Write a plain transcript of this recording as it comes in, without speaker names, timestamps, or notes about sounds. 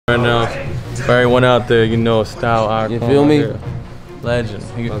Right now, for everyone out there, you know, style icon. You feel me? Right, legend.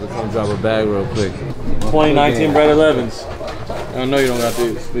 About to come drop a bag real quick. 2019 bread 11s. I know you don't got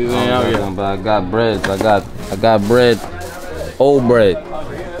these. These ain't out yet. But I got breads. I got bread. Old bread.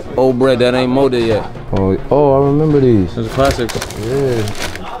 Old bread that ain't molded yet. Oh, I remember these. It's a classic.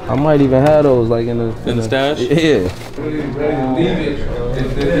 Yeah. I might even have those like in the stash? Yeah. You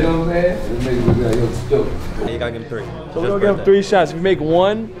know what I'm saying? You gotta give him 3. So we're gonna give him 3 shots. If you make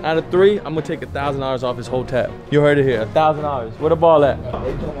 1 out of 3, I'm gonna take $1,000 off his whole tab. You heard it here, $1,000. Where the ball at?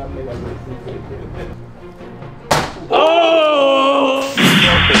 Oh!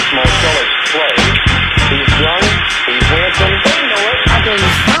 Small solid play. He's young, he's handsome. You know what? I can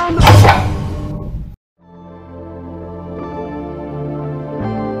found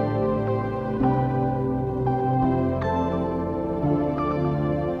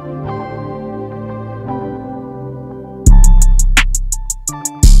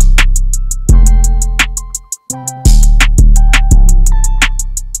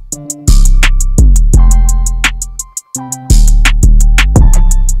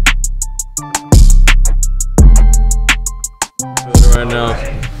right now,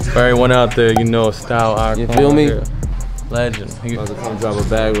 for everyone out there, you know, style icon. You feel me? Legend. About to come drop a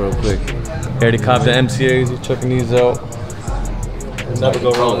bag real quick. Here to cop the MCAs, he's checking these out. Never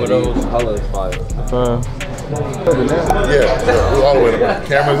go wrong with those. Color is fire. Yeah, we all the way.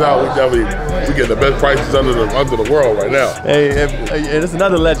 Cameras out. We get the best prices under the world right now. Hey, it's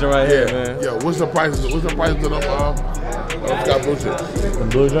another legend right here, man. Yeah, what's the prices? What's the prices of them? Scott blue chips. The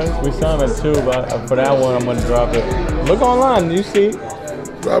blue drinks, we saw them at 2, but for that one, I'm gonna drop it. Look online, you see.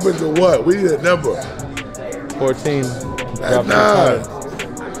 Drop it to what? We need a number. 14. That's 9.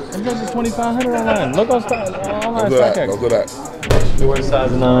 I'm just 2,500 online. Look on online. Don't do that. We wear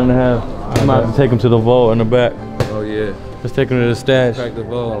size 9.5. I'm about to take them to the vault in the back. Oh yeah. Let's take them to the stash. Crack the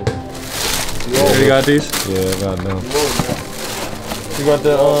ball. You got these? Yeah, I got them. You got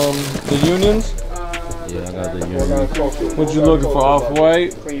the unions? Yeah, I got the unions. What you looking for?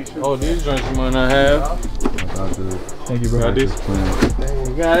 Off-white? Oh, these joints you might not have. I got the. Thank you, bro. Got these?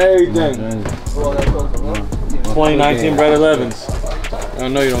 You got everything. 2019 bread 11s. I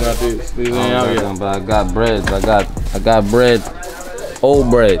know you don't got these. These ain't out yet. But I got breads. I got bread. Old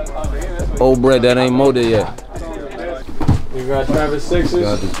bread. Old bread that ain't molded yet. You got Travis 6s?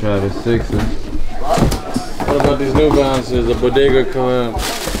 Got the Travis 6s. What about these New Balances? The Bodega collab.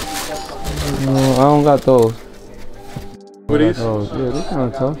 No, I don't got those. What are these? Oh, yeah, they kind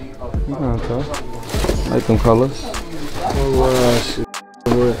of tough. They kind of tough. Like them colors. Shit.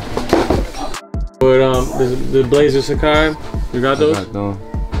 But the Blazer Sakai, you got those? I got them.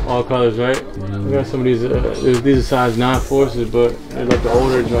 All colors, right? We got some of these. These are size 9 forces, but they're like the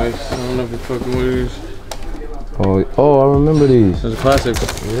older joints. I don't know if you're fucking with these. Oh, I remember these. It's a classic.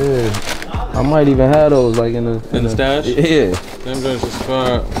 Yeah. I might even have those like in the stash? Yeah. Them joints is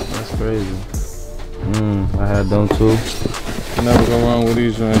fire. That's crazy. I had them too. Never go wrong with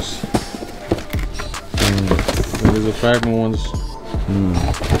these joints. These are fragment ones.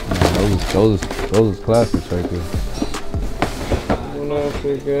 Those is classics right there.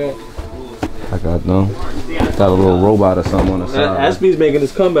 I got them. Got a little robot or something on the side. SB's making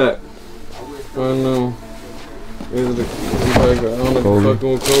his comeback. I know. These are the, I don't know if fucking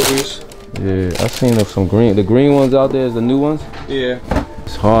with Kobe's. Yeah, I seen some green. The green ones out there is the new ones. Yeah.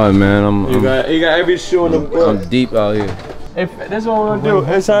 It's hard, man. You got every shoe in the book. I'm deep out here. If that's what we're gonna do.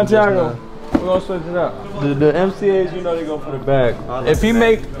 Hey Santiago, we're gonna switch it up. The MCAs, you know they go for the bag. If he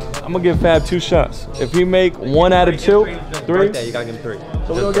make, I'm gonna give Fab 2 shots. If he make 1 out of 2, 3. You gotta give him 3.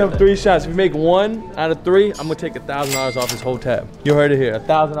 So we're gonna give him 3 shots. If you make 1 out of 3, I'm gonna take $1,000 off his whole tab. You heard it here,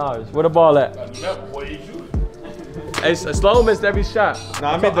 $1,000. Where the ball at? Hey, Slow missed every shot.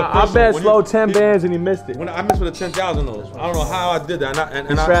 Nah, I made the I bet Slow 10 bands and he missed it. When I missed with the 10,000 those. I don't know how I did that.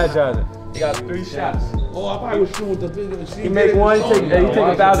 He's strategizing. He got 3 shots. Oh, I probably was shooting with the video. He make 1, he take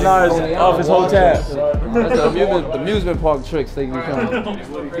 $1,000 off his whole tab. That's the amusement park tricks they be showing.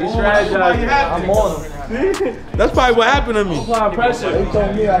 He's strategizing. I'm on him. That's probably what happened to me. Applying pressure. They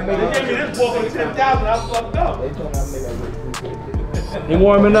told me I made it. They gave me this ball for 10,000. I was fucked up. They told me I made it. He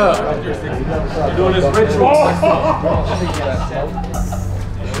warming up. He's doing his ritual.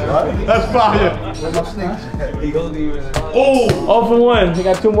 That's fire. Oh! 0 for 1. He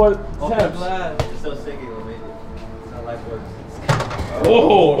got 2 more attempts.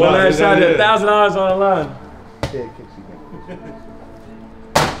 Oh! One last shot at $1,000 on the line.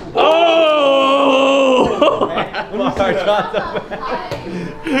 Oh!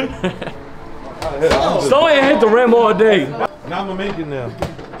 Stone ain't hit the rim all day. Now I'm gonna make it now.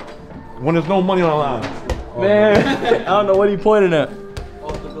 When there's no money on the line. Man, I don't know what he pointing at.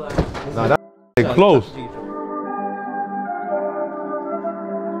 close.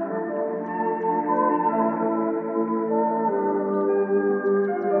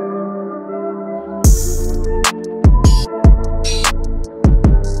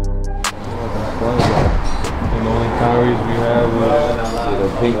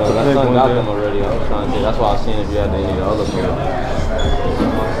 Pink, but I got them already. I was trying to get, that's why I was seeing if you had any of the other pair.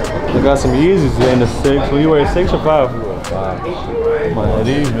 I got some Yeezys in the 6. Well, you wear 6 or 5? You wear 5. My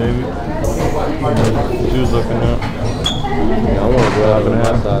these, baby. What you was looking at? Yeah, I want to grab them my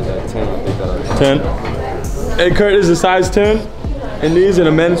size at 10. I think that 10. Hey, Kurt, this is a size 10. And these in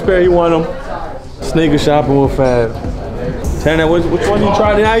a men's pair. He won them. Sneaker shopping with Fab. 10. Which one you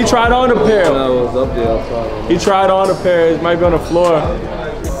tried? Now he tried on a pair. I was up there. I tried. He tried on a pair. It might be on the floor.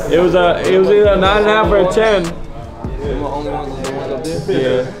 It was either a 9.5 or a 10. The only ones up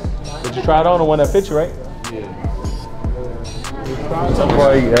there? Yeah. But you tried on the one that fit you, right? Yeah.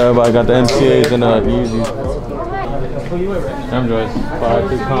 Everybody got the MCAs and the Yeezys. Them joints. Fire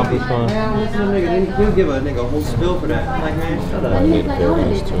through Compass Fun. He'll give a nigga a whole spill for that. Like, man, shut up. I need a pair of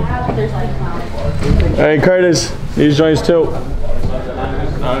these too. Hey, Curtis, these joints too.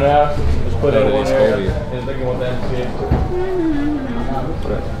 9.5. Just put it in there. And thinking what the MCA.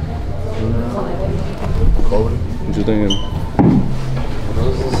 What you thinking?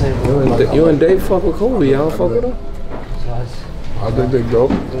 You and Dave fuck with Kobe, y'all don't fuck with him? I think they go.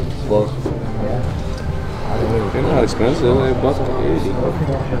 Well, they're not expensive, they're $180.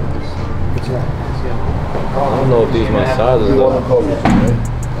 I don't know if these my sizes though.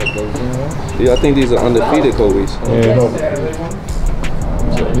 Yeah, I think these are undefeated Kobe's. Yeah.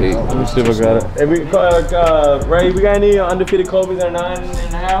 Let me see if I got it. Hey, Ray, we got any undefeated Kobe's that are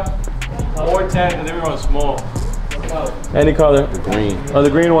 9.5? Or 10, and then we run small. Any color. The green. Oh, the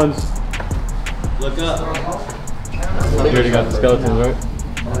green ones. Look up. You already got the skeletons, right?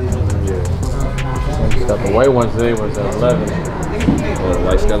 Yeah. Got the white ones today was at 11. Oh, the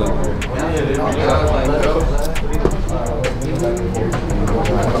white skeleton.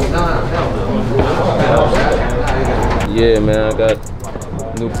 Yeah, man, I got a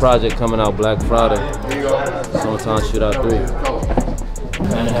new project coming out Black Friday. Sometime shoot out 3.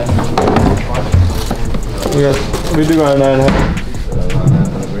 We do got a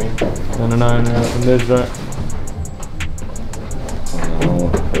 9.5. And a 9.5 from this joint.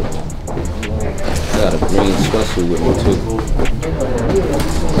 I got a green sweatsuit with me too.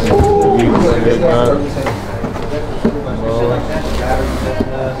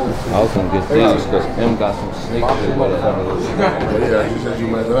 I was gonna get these because M got some sneakers with it. Yeah, she said you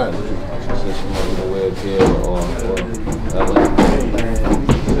might that. She said she might either wear it here or LA.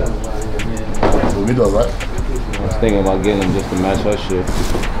 We do, right? I was thinking about getting them just to match her shit.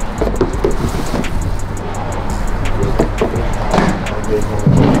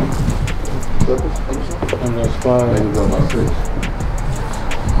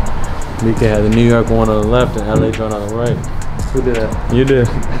 BK had the New York one on the left and LA joint on the right. Who did that? You did.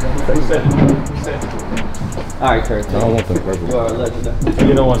 Alright, Kurt. I don't want the purple. You are a legend.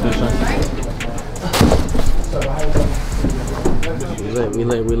 You don't want this one. We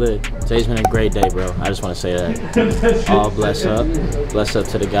lit. Today's been a great day, bro. I just want to say that. All bless up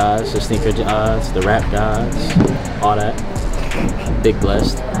to the guys, the sneaker guys, the rap guys, all that. Big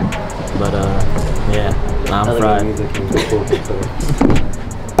blessed. But yeah, I'm fried.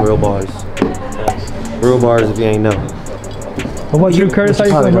 Real bars. Real bars if you ain't know. What about you, Curtis? How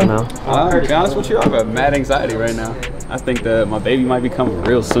you feeling, bro? Now? To be honest with you, I got mad anxiety right now. I think that my baby might be coming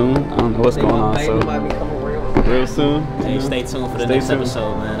real soon. I don't know what's going on, so real soon. Hey, stay tuned for the next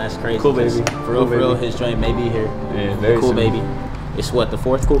episode, man. That's crazy. Cool baby. For real, his joint may be here. Yeah, very cool soon. baby. It's what, the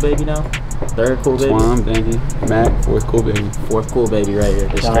 4th cool baby now? 3rd cool baby? Swan, Benji, Mac, 4th cool baby. 4th cool baby right here.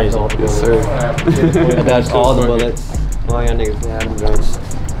 It's crazy. Yes, sir. I dodged all the bullets. All y'all niggas had them joints. All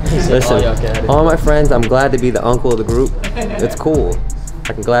Listen, y'all got it. all my friends, I'm glad to be the uncle of the group. It's cool.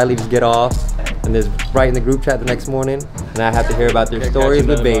 I can gladly just get off and just write in the group chat the next morning, and I have to hear about their stories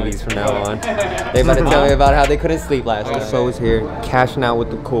with babies from now on. They about to tell me about how they couldn't sleep last night. So was here, cashing out with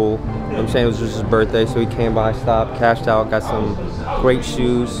the cool. I'm saying it was just his birthday, so he came by, stopped, cashed out, got some great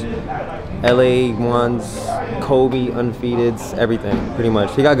shoes, LA ones, Kobe, undefeateds, everything, pretty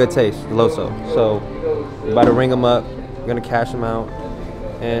much. He got good taste, Loso. So we're about to ring him up, we're gonna cash him out,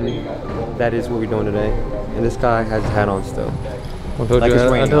 and that is what we're doing today. And this guy has his hat on still. I told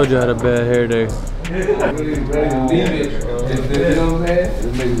you I had a bad hair day. So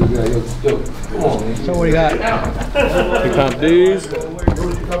what do you got? You comp these. With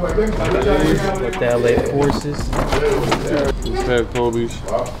the LA forces. Fab Kobe's.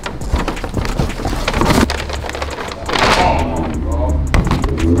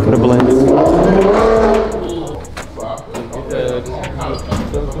 Put a blend.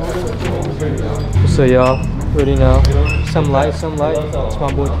 So y'all already know. Some light, some light. It's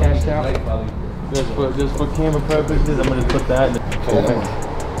my boy Cashed Out. Just for camera purposes, I'm gonna put that.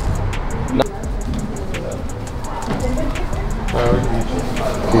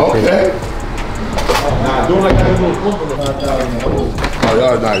 Okay. Nah, doing like that little Oh,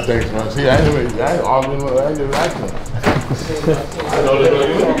 y'all nice, thanks, man. See, I ain't arguing with acting.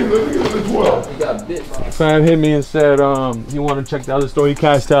 Fam hit me and said he wanted to check the other store. He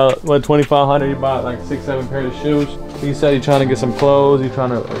cashed out what, 2,500. He bought like 6-7 pairs of shoes. He said he's trying to get some clothes. He's trying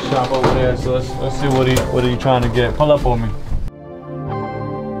to shop over there. So let's see what he trying to get. Pull up on me.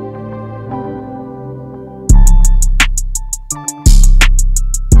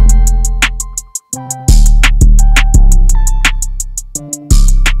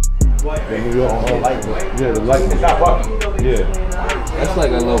 Yeah, the light. Yeah. That's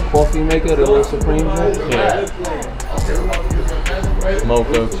like a little coffee maker, the little Supreme drink. Yeah. Smoke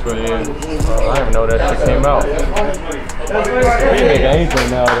ups for you. I didn't know that shit came out. You can make anything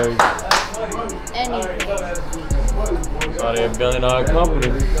nowadays. Anything. It's not a $1 billion company.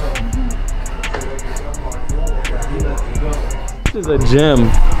 This is a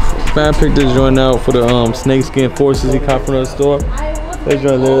gem. Fam picked this joint out for the snakeskin forces he caught from the store. This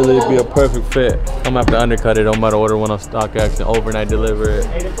joint literally be a perfect fit. I'm gonna have to undercut it. I'm about to order one on StockX and overnight deliver it.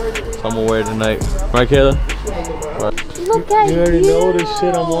 So I'm gonna wear it tonight. Right, Kayla? Right. Look at you already know the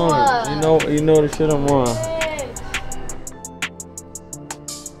shit I'm on. You know the shit I'm on.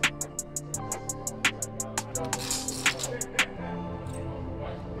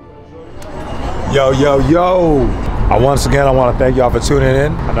 Yo. Once again, I want to thank y'all for tuning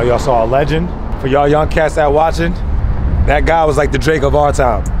in. I know y'all saw a legend. For y'all young cats that watching, that guy was like the Drake of our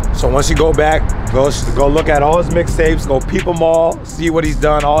time. So once you go back, go look at all his mixtapes, go peep them all, see what he's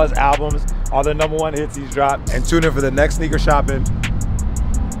done, all his albums, all the #1 hits he's dropped, and tune in for the next sneaker shopping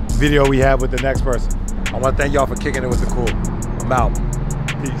video we have with the next person. I want to thank y'all for kicking it with the cool. I'm out.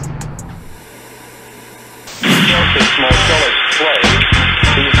 Peace. Marcellus Clay.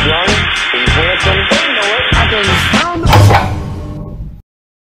 He's young, he's handsome,